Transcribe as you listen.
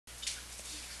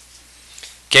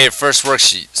Okay, your first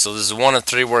worksheet. So this is one of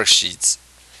 3 worksheets.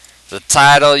 The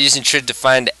title, using trig to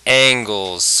find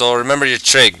angles. So remember your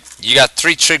trig. You got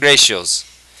 3 trig ratios.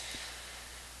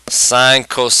 Sine,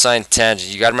 cosine,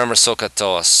 tangent. You got to remember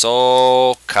SOHCAHTOA.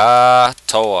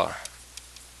 SOHCAHTOA.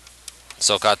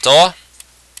 SOHCAHTOA.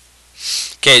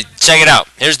 Okay, check it out.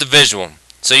 Here's the visual.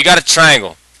 So you got a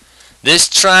triangle. This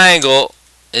triangle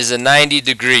is a 90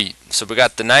 degree. So we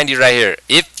got the 90 right here.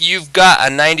 If you've got a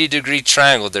 90-degree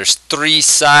triangle, there's 3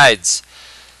 sides.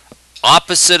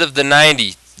 Opposite of the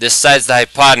 90, this side's the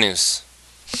hypotenuse.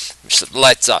 Shut the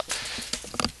lights up.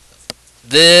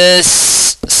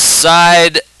 This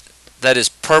side that is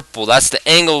purple, that's the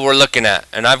angle we're looking at.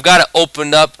 And I've got it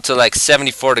opened up to like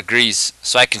 74 degrees.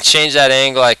 So I can change that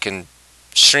angle. I can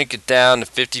shrink it down to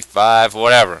 55,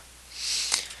 whatever.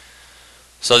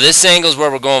 So this angle is where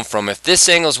we're going from. If this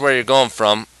angle is where you're going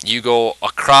from, you go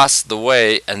across the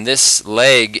way, and this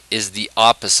leg is the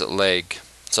opposite leg.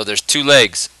 So there's 2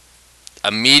 legs,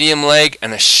 a medium leg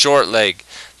and a short leg.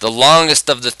 The longest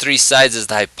of the 3 sides is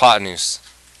the hypotenuse.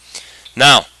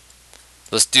 Now,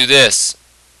 let's do this.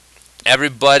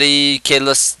 Everybody, okay,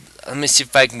 let me see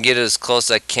if I can get it as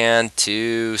close as I can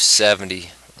to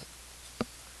 70.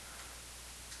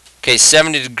 Okay,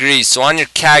 70 degrees. So on your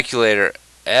calculator,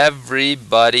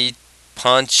 everybody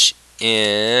punch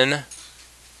in.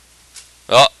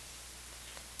 Oh,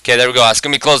 okay, there we go. That's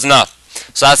going to be close enough.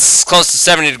 So that's close to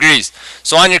 70 degrees.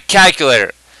 So on your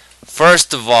calculator,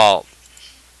 first of all,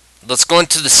 let's go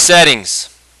into the settings.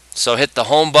 So hit the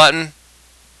home button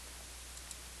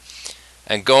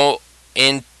and go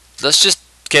in. Let's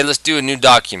do a new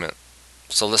document.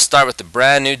 So let's start with the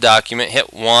brand new document.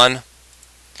 Hit 1.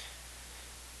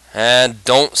 And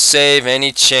don't save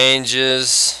any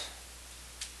changes.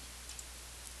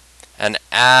 And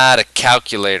add a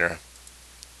calculator.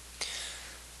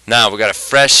 Now we got a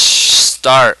fresh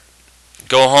start.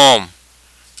 Go home.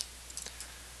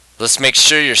 Let's make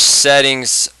sure your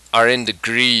settings are in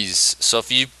degrees. So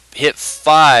if you hit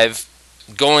 5,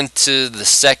 go into the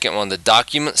second one, the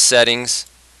document settings.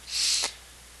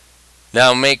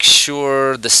 Now make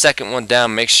sure the second one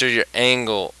down, make sure your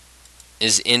angle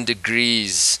is in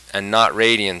degrees and not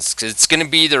radians, because it's going to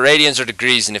be either radians or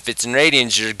degrees, and if it's in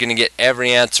radians you're going to get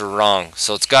every answer wrong.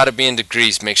 So it's got to be in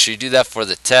degrees. Make sure you do that for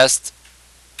the test.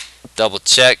 Double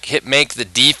check. Hit make the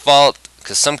default,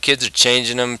 because some kids are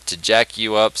changing them to jack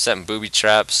you up, setting booby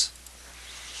traps.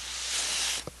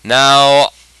 Now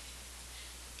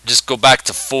just go back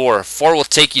to 4. 4 will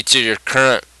take you to your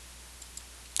current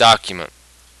document.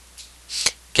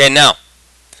 Okay, now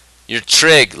your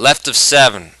trig, left of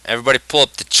 7. Everybody pull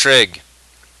up the trig.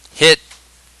 Hit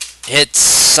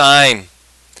sine.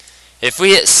 If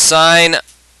we hit sine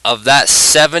of that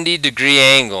 70 degree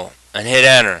angle and hit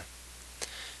enter.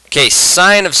 Okay,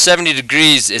 sine of 70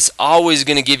 degrees is always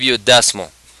going to give you a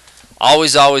decimal.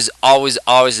 Always, always, always,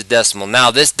 always a decimal. Now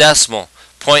this decimal,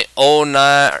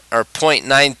 0.09 or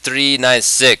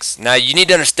 0.9396. Now you need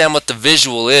to understand what the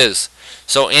visual is.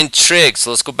 So in trig,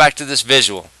 so let's go back to this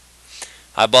visual.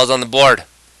 Eyeballs on the board.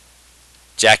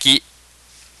 Jackie.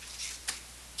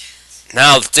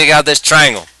 Now let's take out this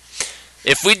triangle.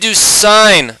 If we do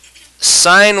sine,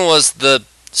 sine was the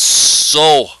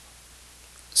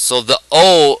so the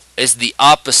O is the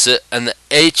opposite and the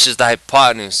H is the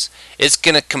hypotenuse. It's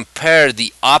going to compare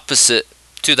the opposite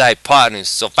to the hypotenuse.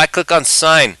 So if I click on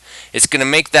sine, it's going to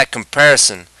make that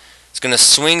comparison. It's going to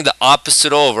swing the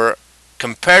opposite over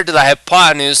compared to the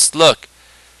hypotenuse. Look,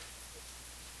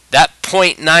 that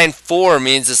 0.94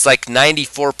 means it's like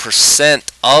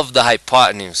 94% of the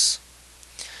hypotenuse.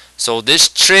 So this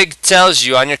trig tells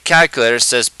you on your calculator, it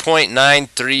says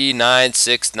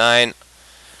 0.93969.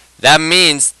 That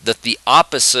means that the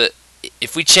opposite,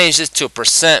 if we change this to a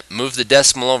percent, move the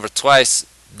decimal over twice,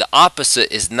 the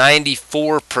opposite is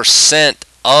 94%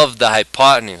 of the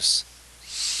hypotenuse.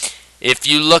 If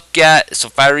you look at, so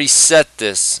if I reset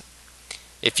this,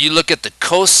 if you look at the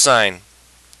cosine,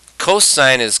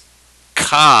 cosine is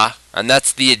ka, and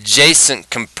that's the adjacent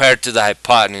compared to the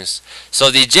hypotenuse. So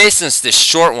the adjacent is this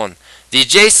short one. The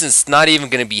adjacent is not even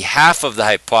going to be half of the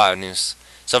hypotenuse.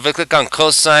 So if I click on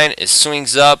cosine, it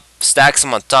swings up, stacks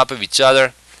them on top of each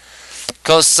other.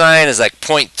 Cosine is like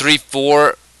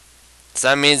 0.34. So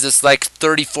that means it's like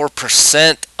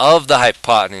 34% of the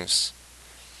hypotenuse.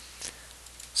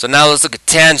 So now let's look at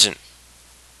tangent.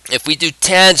 If we do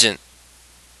tangent,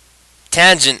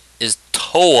 tangent is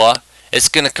TOA. It's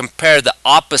going to compare the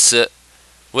opposite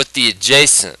with the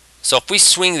adjacent. So if we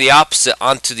swing the opposite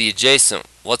onto the adjacent,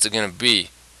 what's it going to be?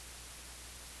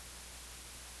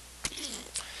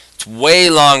 It's way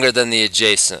longer than the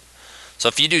adjacent. So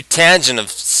if you do tangent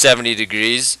of 70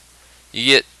 degrees, you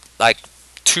get like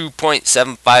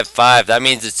 2.755. That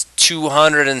means it's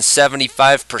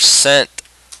 275%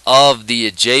 of the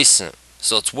adjacent.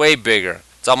 So it's way bigger.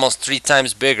 It's almost 3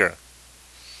 times bigger.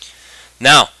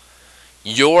 Now,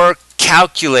 your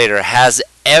calculator has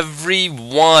every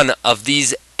one of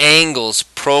these angles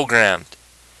programmed.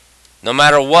 No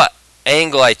matter what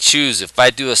angle I choose, if I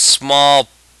do a small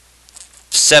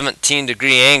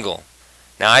 17-degree angle,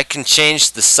 now I can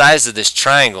change the size of this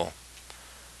triangle.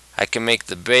 I can make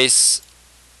the base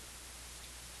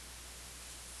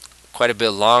quite a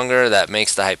bit longer. That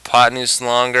makes the hypotenuse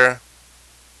longer.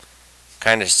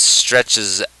 Kind of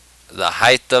stretches the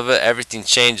height of it. Everything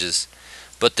changes.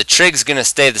 But the trig's going to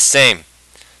stay the same.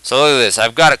 So look at this.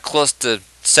 I've got it close to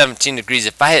 17 degrees.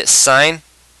 If I hit sine,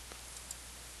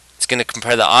 it's going to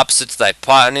compare the opposite to the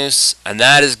hypotenuse. And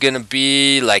that is going to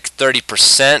be like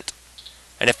 30%.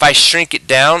 And if I shrink it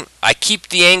down, I keep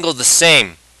the angle the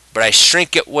same, but I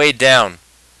shrink it way down.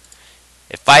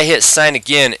 If I hit sine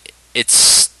again, it's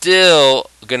still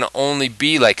going to only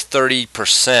be like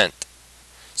 30%.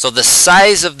 So the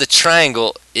size of the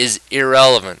triangle is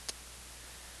irrelevant.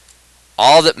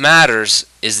 All that matters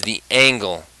is the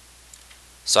angle.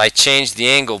 So I change the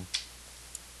angle.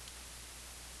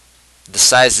 The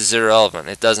size is irrelevant.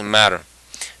 It doesn't matter.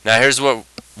 Now here's what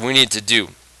we need to do.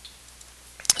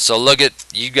 So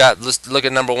let's look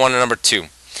at number 1 and number 2.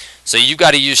 So you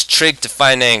got to use trig to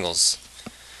find angles.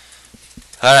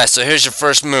 Alright, so here's your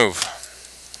first move.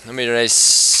 Let me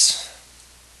erase.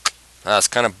 It's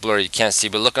kind of blurry, you can't see,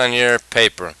 but look on your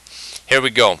paper. Here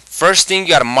we go. First thing, you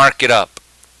got to mark it up.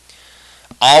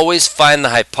 Always find the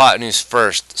hypotenuse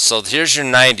first. So here's your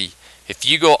 90. If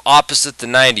you go opposite the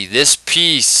 90, this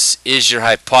piece is your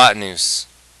hypotenuse.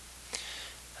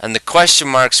 And the question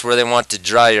mark's where they want to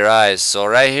draw your eyes. So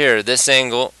right here, this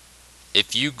angle,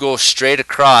 if you go straight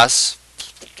across,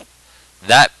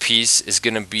 that piece is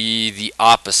going to be the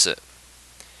opposite.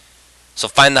 So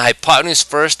find the hypotenuse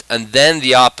first and then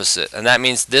the opposite. And that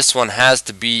means this one has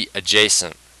to be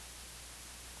adjacent.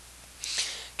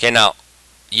 Okay, now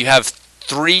you have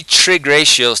 3 trig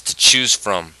ratios to choose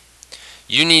from.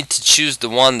 You need to choose the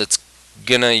one that's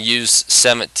going to use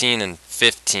 17 and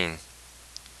 15.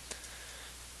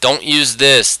 Don't use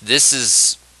this. This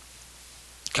is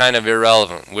kind of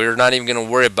irrelevant. We're not even going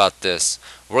to worry about this.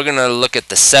 We're going to look at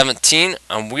the 17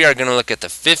 and we are going to look at the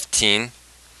 15.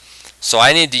 So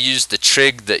I need to use the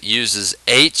trig that uses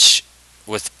H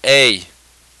with A.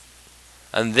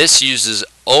 And this uses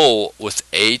O with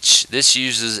H. This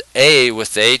uses A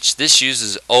with H. This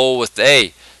uses O with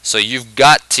A. So you've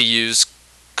got to use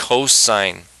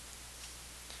cosine.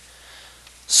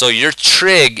 So your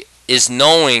trig is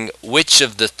knowing which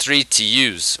of the 3 to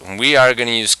use. We are going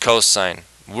to use cosine.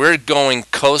 We're going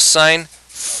cosine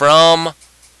from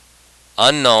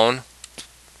unknown,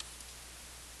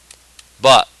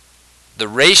 but the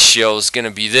ratio is going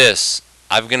to be this.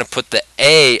 I'm going to put the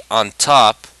A on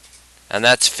top, and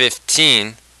that's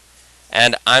 15,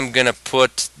 and I'm going to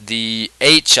put the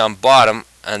H on bottom,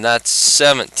 and that's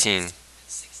 17.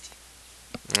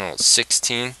 Oh,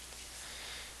 16.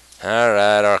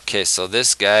 Alright, okay, so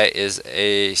this guy is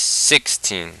a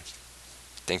 16.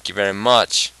 Thank you very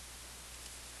much.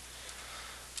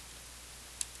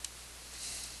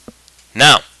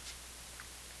 Now,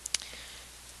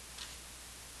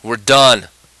 we're done.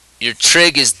 Your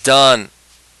trig is done.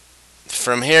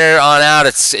 From here on out,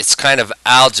 it's kind of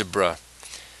algebra.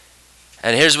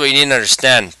 And here's what you need to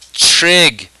understand.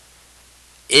 Trig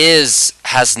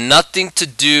has nothing to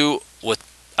do with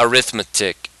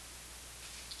arithmetic.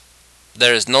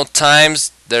 There is no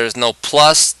times, there is no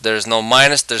plus, there is no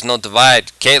minus, there's no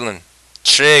divide. Caitlin,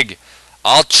 trig.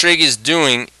 All trig is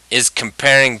doing is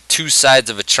comparing 2 sides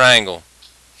of a triangle.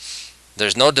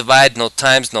 There's no divide, no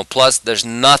times, no plus, there's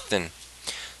nothing.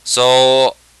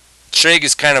 So trig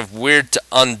is kind of weird to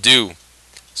undo.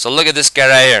 So look at this guy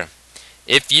right here.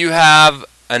 If you have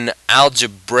an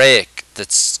algebraic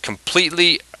that's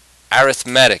completely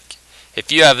arithmetic,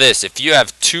 if you have this, if you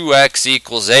have 2x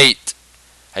equals 8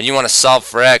 and you want to solve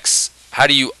for x, how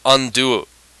do you undo it?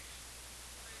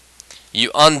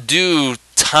 You undo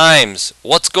times.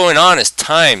 What's going on is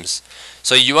times.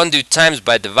 So you undo times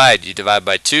by divide. You divide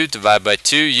by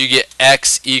 2, you get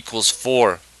x equals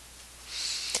 4.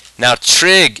 Now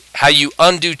trig, how you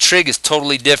undo trig is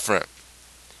totally different.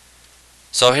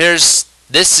 So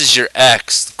this is your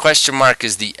x. The question mark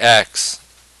is the x.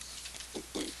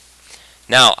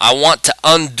 Now I want to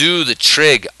undo the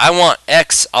trig. I want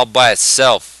x all by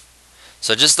itself.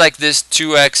 So just like this,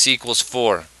 2x equals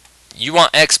 4. You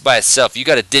want x by itself. You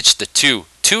got to ditch the 2.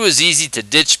 2 is easy to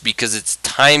ditch because it's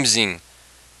timesing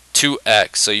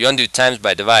 2x. So you undo times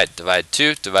by divide. Divide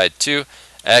 2,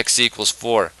 x equals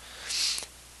 4.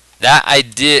 That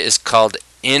idea is called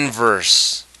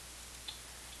inverse.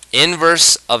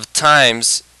 Inverse of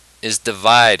times is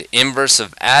divide. Inverse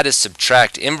of add is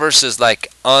subtract. Inverse is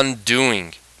like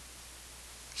undoing.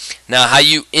 Now, how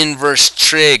you inverse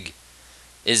trig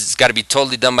is got to be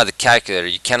totally done by the calculator.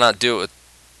 You cannot do it with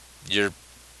your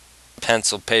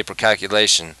pencil paper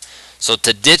calculation. So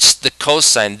to ditch the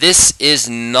cosine, this is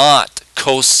not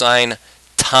cosine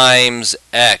times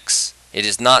x. It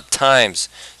is not times.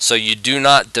 So you do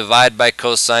not divide by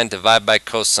cosine, divide by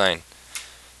cosine.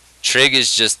 Trig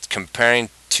is just comparing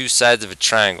two sides of a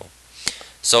triangle.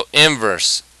 So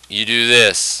inverse, you do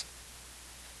this.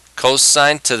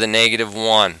 Cosine to the negative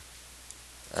 1.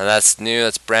 Now that's new,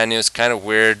 that's brand new, it's kind of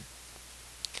weird.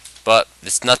 But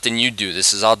it's nothing you do.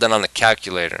 This is all done on the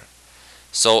calculator.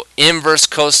 So inverse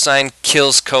cosine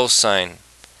kills cosine.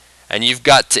 And you've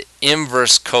got to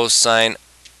inverse cosine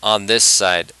on this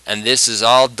side. And this is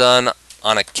all done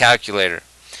on a calculator.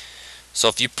 So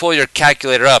if you pull your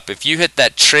calculator up, if you hit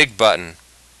that trig button,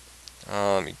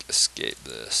 let me escape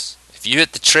this. If you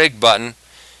hit the trig button,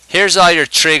 here's all your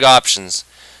trig options.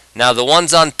 Now the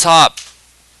ones on top,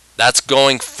 that's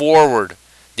going forward.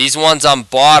 These ones on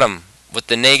bottom with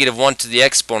the negative 1 to the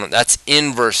exponent, that's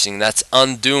inversing, that's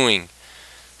undoing.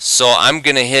 So I'm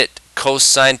going to hit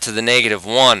cosine to the negative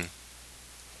 1.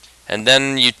 And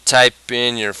then you type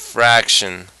in your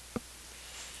fraction.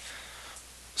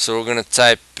 So we're going to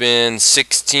type in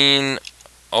 16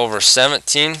 over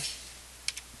 17.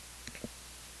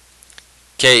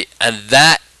 Okay, and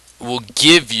that will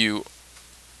give you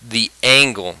the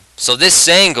angle. So this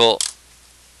angle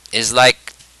is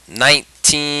like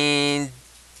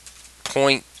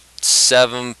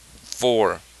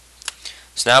 19.74.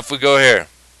 So now if we go here,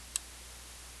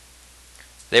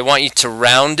 they want you to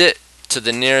round it to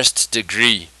the nearest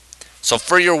degree. So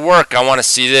for your work, I want to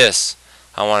see this.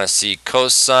 I want to see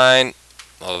cosine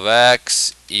of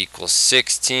x equals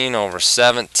 16 over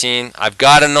 17. I've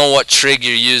got to know what trig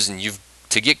you're using.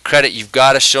 To get credit, you've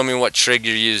got to show me what trig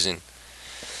you're using.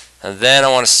 And then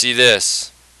I want to see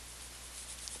this.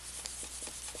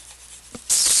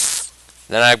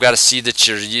 Then I've got to see that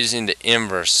you're using the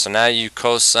inverse. So now you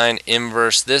cosine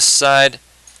inverse this side,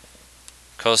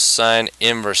 cosine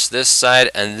inverse this side,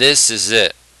 and this is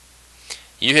it.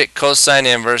 You hit cosine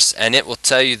inverse and it will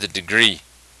tell you the degree.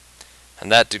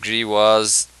 And that degree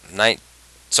was 9.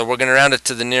 So we're going to round it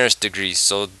to the nearest degree.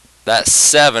 So that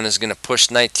 7 is going to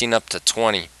push 19 up to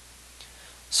 20.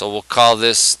 So we'll call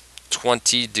this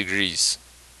 20 degrees.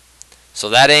 So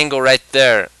that angle right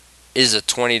there is a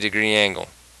 20-degree angle.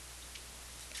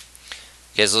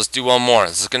 Okay, so let's do one more.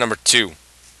 Let's look at number 2.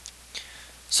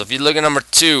 So if you look at number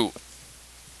 2,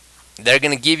 they're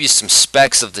going to give you some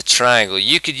specs of the triangle.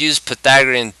 You could use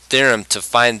Pythagorean theorem to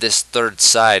find this third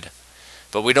side,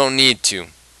 but we don't need to.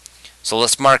 So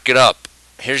let's mark it up.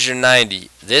 Here's your 90.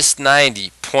 This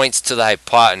 90 points to the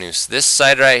hypotenuse. This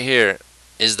side right here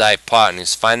is the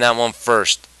hypotenuse. Find that one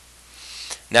first.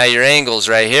 Now your angle's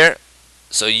right here.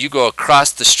 So you go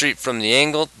across the street from the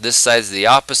angle. This side's the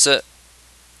opposite.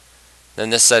 Then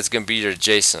this side's going to be your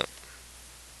adjacent.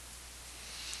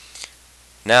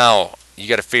 Now you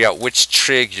got to figure out which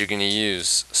trig you're going to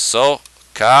use. So,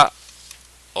 ka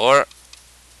or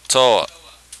toa.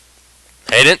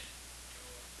 Hayden?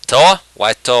 Toa?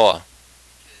 Why toa?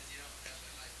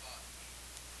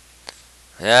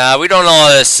 Yeah, we don't know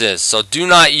what this is. So do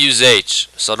not use H.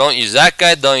 So don't use that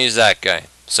guy, don't use that guy.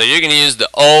 So you're going to use the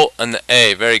O and the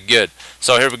A. Very good.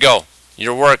 So here we go.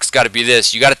 Your work's got to be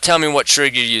this. You got to tell me what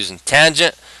trig you're using.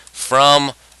 Tangent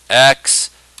from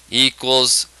x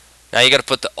equals, now you got to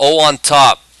put the O on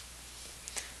top.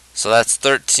 So that's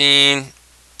 13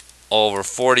 over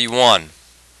 41.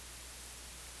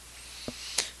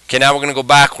 Okay, now we're going to go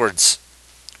backwards.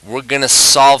 We're going to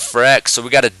solve for x. So we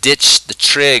got to ditch the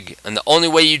trig. And the only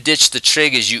way you ditch the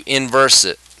trig is you inverse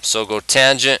it. So go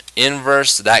tangent,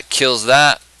 inverse, that kills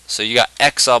that. So you got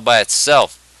x all by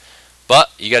itself.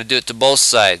 But you got to do it to both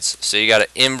sides. So you got to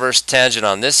inverse tangent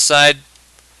on this side.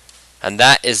 And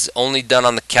that is only done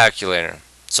on the calculator.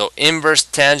 So inverse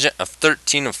tangent of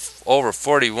 13 over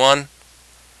 41.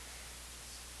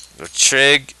 Go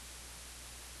trig,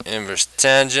 inverse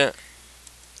tangent,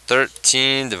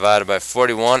 13 divided by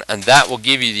 41. And that will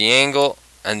give you the angle.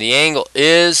 And the angle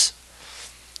is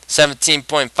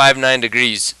 17.59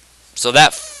 degrees. So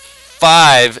that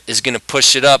 5 is going to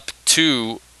push it up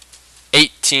to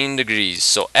 18 degrees.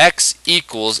 So x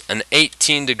equals an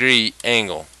 18-degree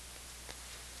angle.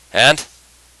 And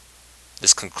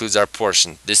this concludes our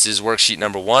portion. This is worksheet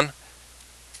number 1.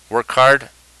 Work hard,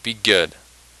 be good.